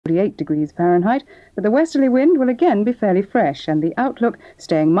48 degrees Fahrenheit, but the westerly wind will again be fairly fresh and the outlook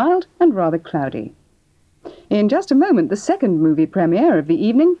staying mild and rather cloudy. In just a moment, the second movie premiere of the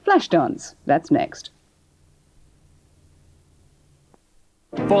evening, Flashdance. That's next.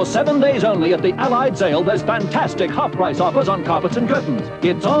 For 7 days only at the Allied sale, there's fantastic half-price offers on carpets and curtains.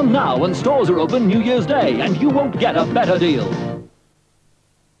 It's on now and stores are open New Year's Day, and you won't get a better deal.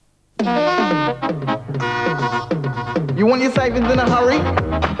 You want your savings in a hurry?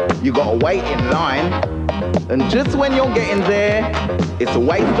 You gotta wait in line. And just when you're getting there, it's a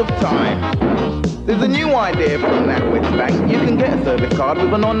waste of time. There's a new idea from Natwest Bank. You can get a service card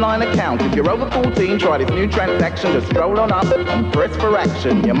with an online account. If you're over 14, try this new transaction. Just stroll on up and press for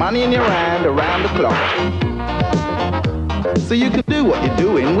action. Your money in your hand around the clock. So you can do what you're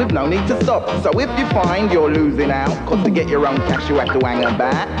doing with no need to stop. So if you find you're losing out, cause to get your own cash you have to hang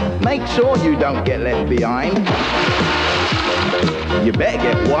about, make sure you don't get left behind. You better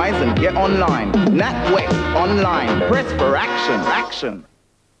get wise and get online. Natwest Online. Press for action. Action.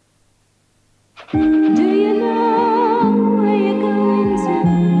 Do you know where you're going to?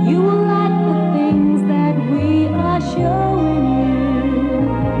 You will like the things that we are showing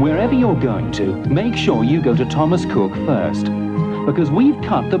you. Wherever you're going to, make sure you go to Thomas Cook first, because we've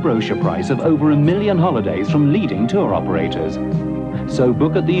cut the brochure price of over 1 million holidays from leading tour operators. So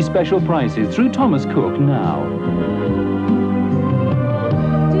book at these special prices through Thomas Cook now.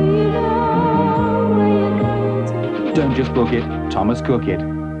 Do you know where you're going to? Don't just book it, Thomas Cook it.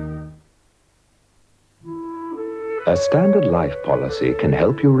 A Standard Life policy can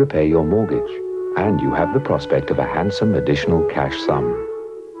help you repay your mortgage, and you have the prospect of a handsome additional cash sum.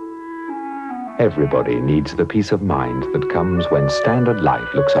 Everybody needs the peace of mind that comes when Standard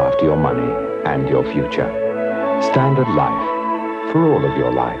Life looks after your money and your future. Standard Life, for all of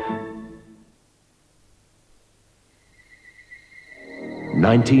your life.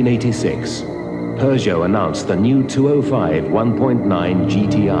 1986. Peugeot announced the new 205 1.9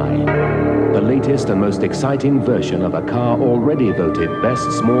 GTI, the latest and most exciting version of a car already voted best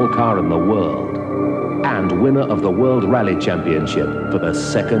small car in the world, and winner of the World Rally Championship for the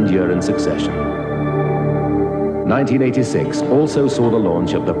second year in succession. 1986 also saw the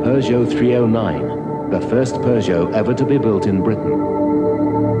launch of the Peugeot 309, the first Peugeot ever to be built in Britain.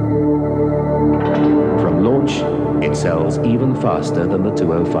 From launch, it sells even faster than the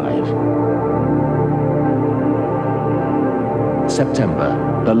 205. September,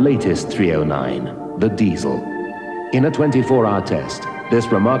 the latest 309, the diesel. In a 24-hour test, this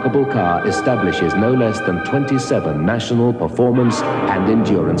remarkable car establishes no less than 27 national performance and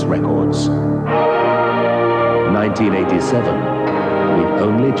endurance records. 1987, we've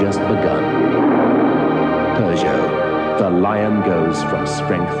only just begun. Peugeot, the lion goes from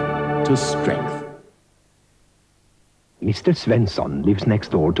strength to strength. Mr. Svensson lives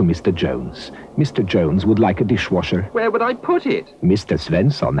next door to Mr. Jones. Mr. Jones would like a dishwasher. Where would I put it? Mr.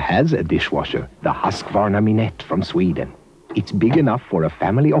 Svensson has a dishwasher, the Husqvarna Minett from Sweden. It's big enough for a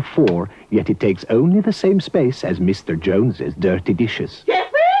family of 4, yet it takes only the same space as Mr. Jones's dirty dishes.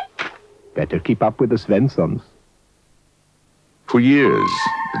 Better keep up with the Svenssons. For years,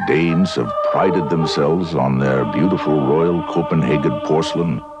 the Danes have prided themselves on their beautiful Royal Copenhagen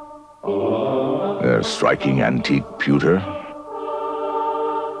porcelain, their striking antique pewter,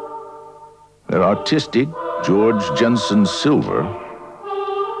 their artistic George Jensen silver,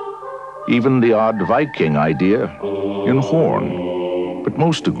 even the odd Viking idea in horn. But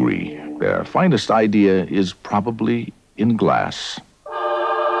most agree their finest idea is probably in glass.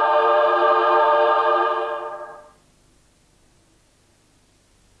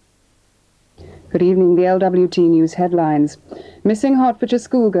 Good evening, the LWT News headlines. Missing Hertfordshire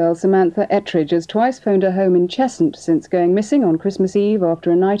schoolgirl Samantha Ettridge has twice phoned her home in Cheshunt since going missing on Christmas Eve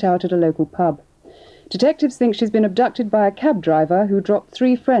after a night out at a local pub. Detectives think she's been abducted by a cab driver who dropped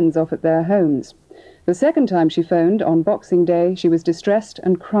 3 friends off at their homes. The second time she phoned, on Boxing Day, she was distressed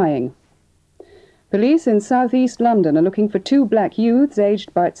and crying. Police in south-east London are looking for 2 black youths aged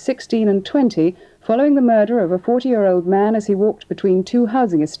about 16 and 20 following the murder of a 40-year-old man as he walked between 2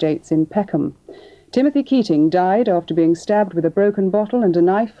 housing estates in Peckham. Timothy Keating died after being stabbed with a broken bottle and a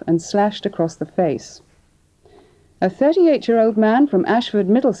knife and slashed across the face. A 38-year-old man from Ashford,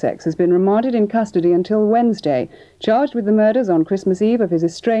 Middlesex, has been remanded in custody until Wednesday, charged with the murders on Christmas Eve of his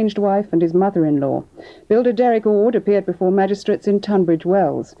estranged wife and his mother-in-law. Builder Derek Ord appeared before magistrates in Tunbridge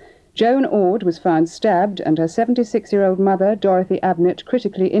Wells. Joan Ord was found stabbed and her 76-year-old mother, Dorothy Abnett,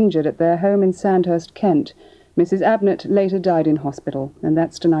 critically injured at their home in Sandhurst, Kent. Mrs. Abnett later died in hospital. And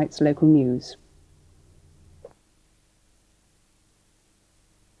that's tonight's local news.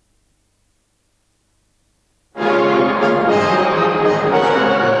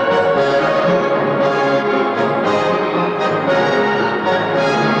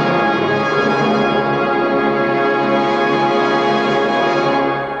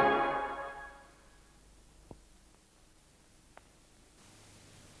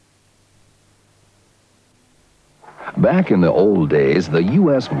 Back in the old days, the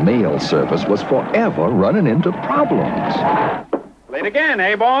U.S. mail service was forever running into problems. Late again,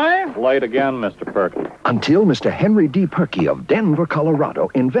 eh, boy? Late again, Mr. Perky. Until Mr. Henry D. Perky of Denver, Colorado,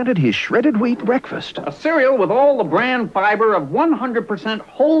 invented his shredded wheat breakfast. A cereal with all the bran fiber of 100%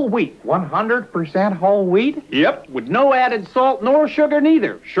 whole wheat. 100% whole wheat? Yep, with no added salt nor sugar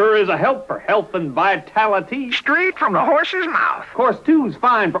neither. Sure is a help for health and vitality. Straight from the horse's mouth. Of course, two's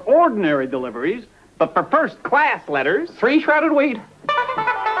fine for ordinary deliveries, but for first-class letters, 3 shredded wheat.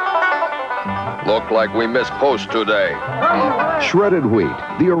 Look like we missed post today. Shredded wheat,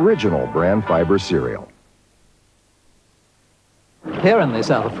 the original bran fiber cereal. Here in the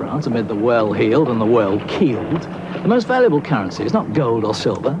south of France, amid the well-heeled and the well-keeled, the most valuable currency is not gold or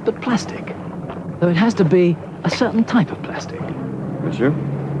silver, but plastic. Though it has to be a certain type of plastic. Monsieur?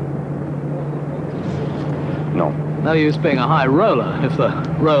 No. No use being a high roller if the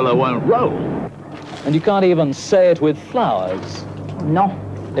roller won't roll. And you can't even say it with flowers. No.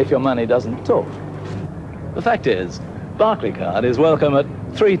 If your money doesn't talk. The fact is, Barclaycard is welcome at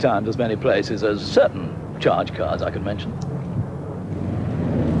 3 times as many places as certain charge cards I could mention.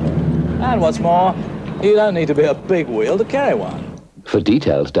 And what's more, you don't need to be a big wheel to carry one. For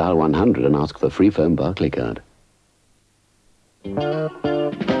details, dial 100 and ask for free phone Barclaycard.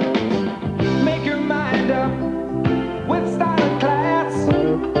 Make your mind up with style and class.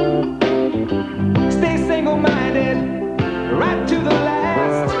 Stay single-minded right to the last.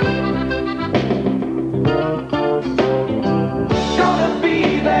 Gonna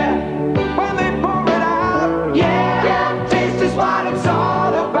be there when they pour it out. Yeah, taste is what it's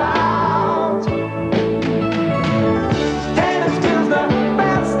all about. Tennents Pilsner,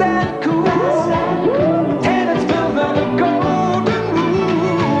 fast and cool. Tennents Pilsner, the golden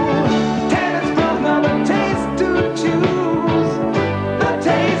rule. Tennents Pilsner, the taste to choose. The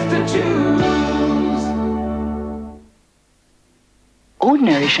taste to choose.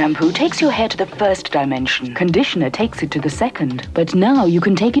 Ordinary shampoo takes your hair to the first dimension. Conditioner takes it to the second. But now you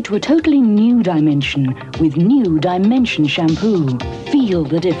can take it to a totally new dimension with new Dimension shampoo. Feel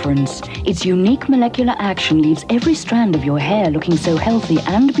the difference. Its unique molecular action leaves every strand of your hair looking so healthy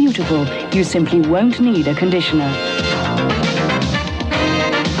and beautiful, you simply won't need a conditioner.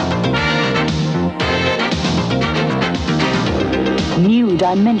 New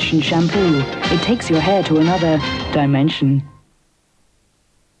Dimension shampoo. It takes your hair to another dimension.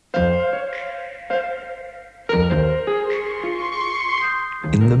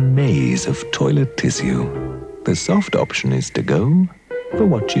 In the maze of toilet tissue, the soft option is to go for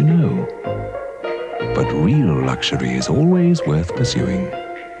what you know. But real luxury is always worth pursuing.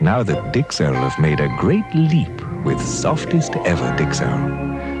 Now that Dixcel have made a great leap with softest ever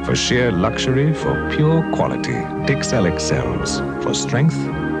Dixcel. For sheer luxury, for pure quality, Dixcel excels. For strength,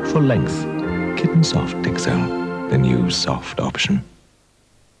 for length, Kitten Soft Dixcel, the new soft option.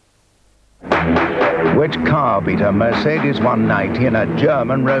 Which car beat a Mercedes 190 in a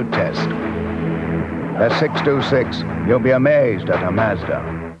German road test? A 626. You'll be amazed at a Mazda.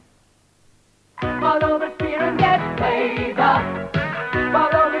 Follow the spear and get flavor.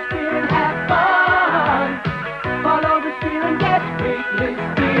 Follow the spear and have fun. Follow the spear and get Wrigley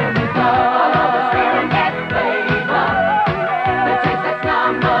Spearmint. Follow the spear and get flavor. The taste that's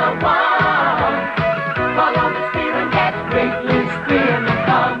 #1. Follow the spear and get Wrigley Spearmint.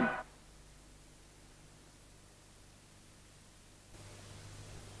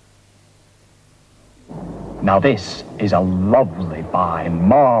 Now this is a lovely buy,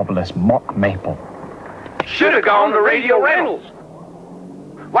 marvellous mock maple. Should have gone to Radio Rentals.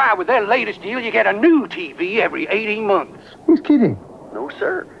 Why, with their latest deal, you get a new TV every 18 months. He's kidding. No,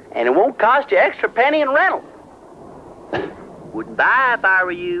 sir. And it won't cost you extra penny in rental. Wouldn't buy if I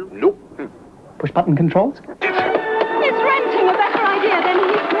were you. Nope. Push button controls? Is renting a better idea than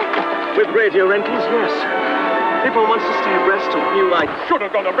he's... With Radio Rentals, yes. If one wants to stay abreast of new life. Should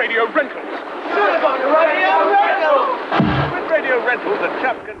have gone to Radio Rentals. Should have gone to Radio Rentals. With Radio Rentals, a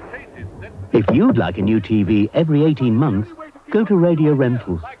chap can change his... If you'd like a new TV every 18 months, go to Radio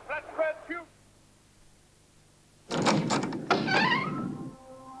Rentals.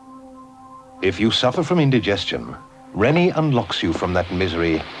 If you suffer from indigestion, Rennie unlocks you from that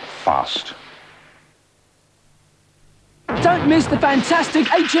misery fast. Don't miss the fantastic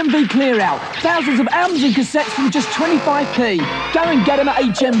HMV clearout. Thousands of albums and cassettes from just 25p. Go and get them at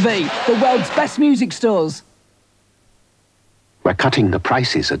HMV, the world's best music stores. We're cutting the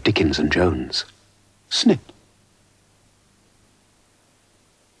prices at Dickins Jones. Snip.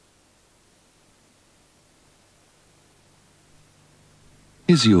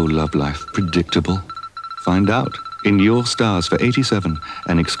 Is your love life predictable? Find out In Your Stars for 87,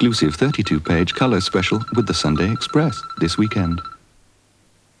 an exclusive 32-page colour special with the Sunday Express this weekend.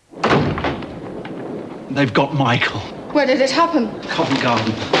 They've got Michael. Where did it happen? Covent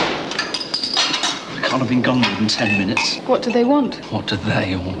Garden. I can't have been gone more than 10 minutes. What do they want? What do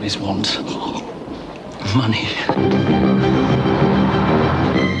they always want? Money.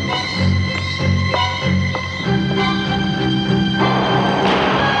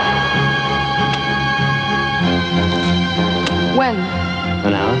 When?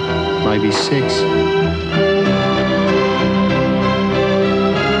 An hour, maybe 6.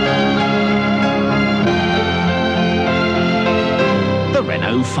 The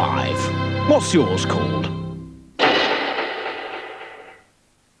Renault 5. What's yours called?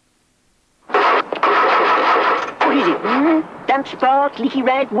 What is it? Damp spark, leaky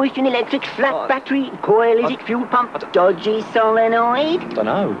rag, moisture in electrics, flat battery, coil, is it fuel pump, dodgy solenoid?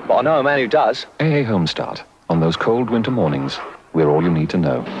 Dunno, but I know a man who does. AA Homestart. On those cold winter mornings, we're all you need to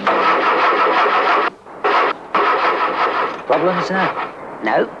know. Problem, sir?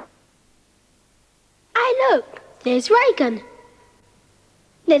 No. Hey, look, there's Reagan.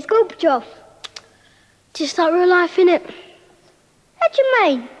 There's Gorbachev. Just like real life, innit? What do you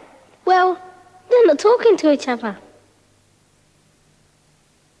mean? Well, they're not talking to each other.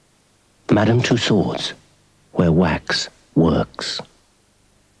 Madame Tussauds, where wax works.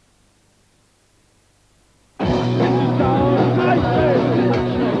 I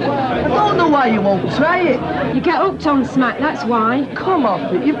don't know why you won't try it. You get hooked on smack, that's why. Come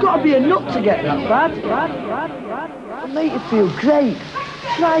off it. You've got to be a nut to get that bad. It'll make you feel great.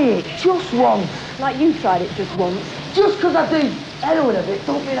 Try it, just once. Like you tried it just once. Just because I do heroin of it,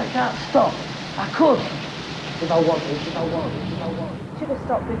 don't mean I can't stop. I could. If I wanted, Should have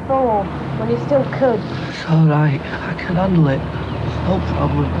stopped before, when you still could. It's all right. I can handle it. No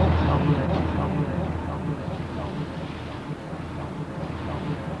problem.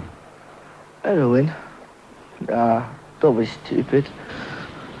 Heroin? Nah, don't be stupid.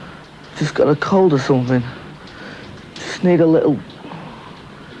 Just got a cold or something. Just need a little...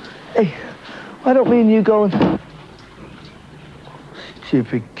 Hey, why don't me and you go and...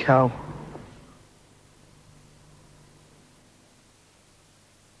 Stupid cow.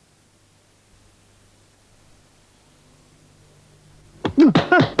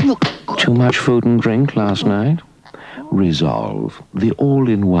 Too much food and drink last night? Resolve, the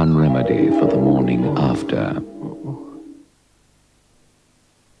all-in-one remedy for the morning after.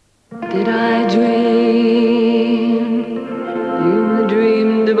 Did I dream you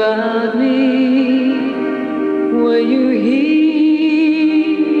dreamed about me? Were you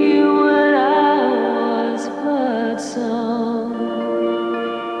here when I was but song?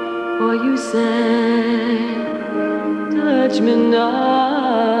 Or you sang, touch me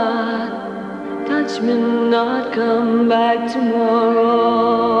not, come back tomorrow.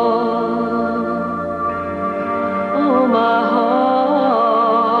 Oh, my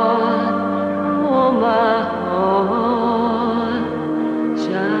heart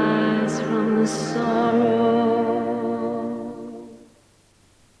shines from the sorrow.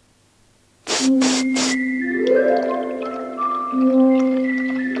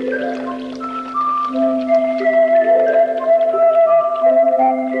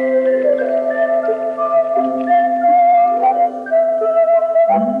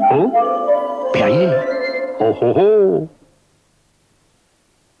 Perrier. Ho, ho, ho.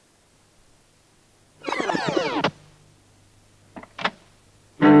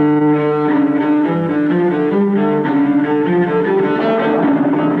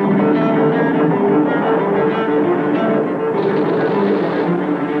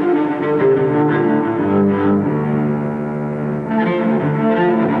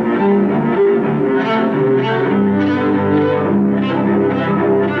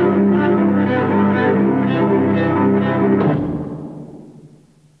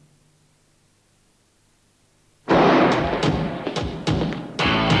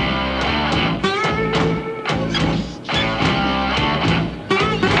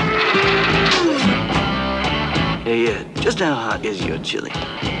 Just how hot is your chili?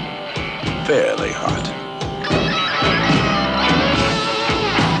 Fairly hot.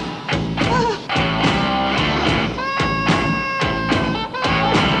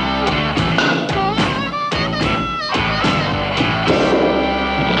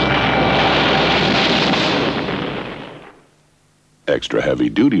 Extra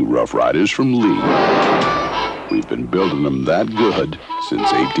heavy-duty Rough Riders from Lee. We've been building them that good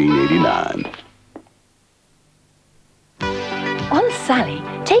since 1889. On Sally,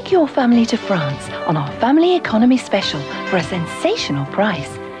 take your family to France on our family economy special for a sensational price.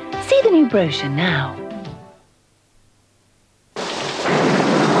 See the new brochure now.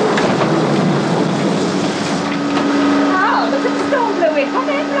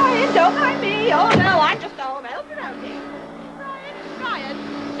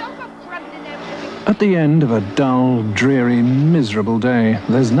 the end of a dull, dreary, miserable day,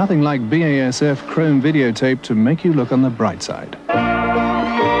 there's nothing like BASF chrome videotape to make you look on the bright side.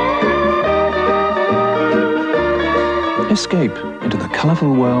 Escape into the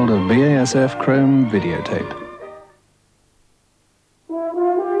colourful world of BASF chrome videotape.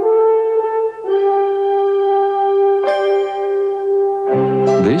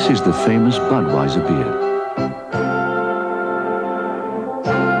 This is the famous Budweiser beer.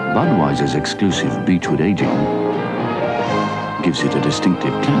 Budweiser's exclusive beechwood aging gives it a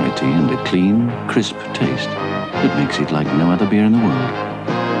distinctive clarity and a clean, crisp taste that makes it like no other beer in the world.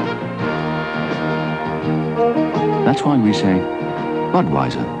 That's why we say,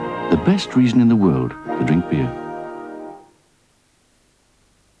 Budweiser, the best reason in the world to drink beer.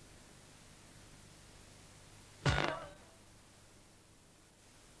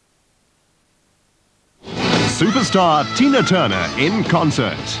 Superstar Tina Turner in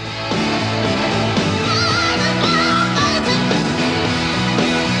concert.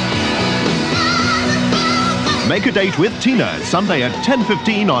 Make a date with Tina Sunday at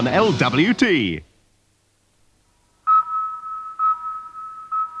 10:15 on LWT.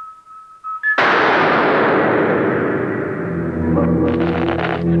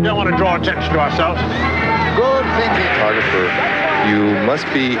 We don't want to draw attention to ourselves. Good thinking. Photographer, you must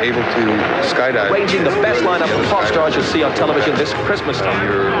be able to skydive. Arranging the best lineup of pop stars you'll see on television this Christmas time.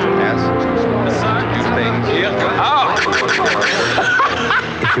 You're asked to do things.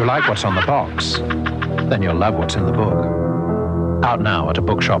 If you like what's on the box, then you'll love what's in the book. Out now at a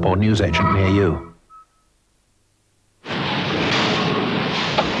bookshop or newsagent near you.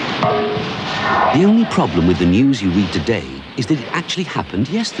 The only problem with the news you read today is that it actually happened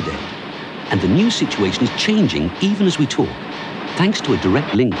yesterday. And the news situation is changing even as we talk. Thanks to a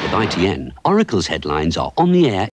direct link with ITN, Oracle's headlines are on the air